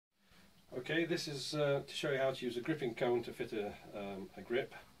Okay, this is to show you how to use a gripping cone to fit a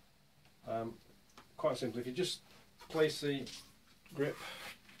grip. Quite simply, if you just place the grip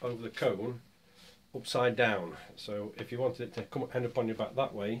over the cone upside down, so if you wanted it to end up on your back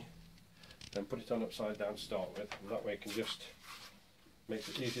that way, then put it on upside down to start with, and that way it can just makes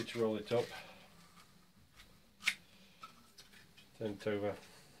it easier to roll it up, turn it over,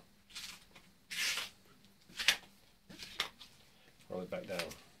 roll it back down.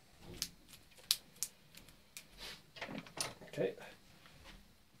 Okay,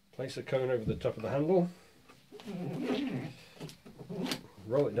 place the cone over the top of the handle,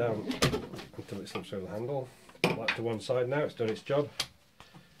 roll it down until it slips over the handle, put that to one side now, it's done its job,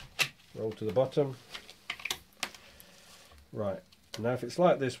 roll to the bottom. Right, now if it's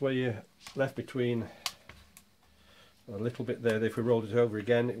like this where you're left between a little bit there, if we rolled it over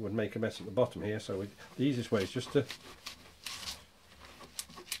again it would make a mess at the bottom here, so the easiest way is just to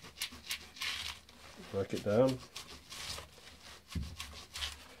work it down.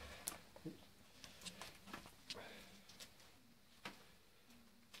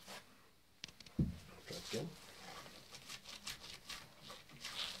 Try it again.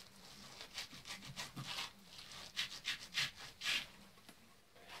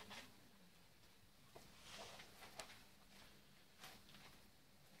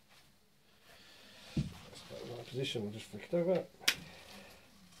 That's the right position, we'll just flick it over.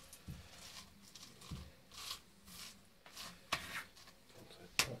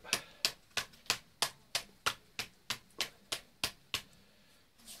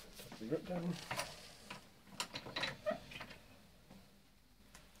 The grip down.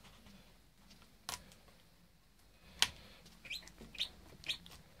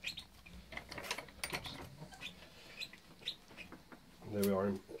 There we are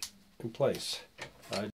in place.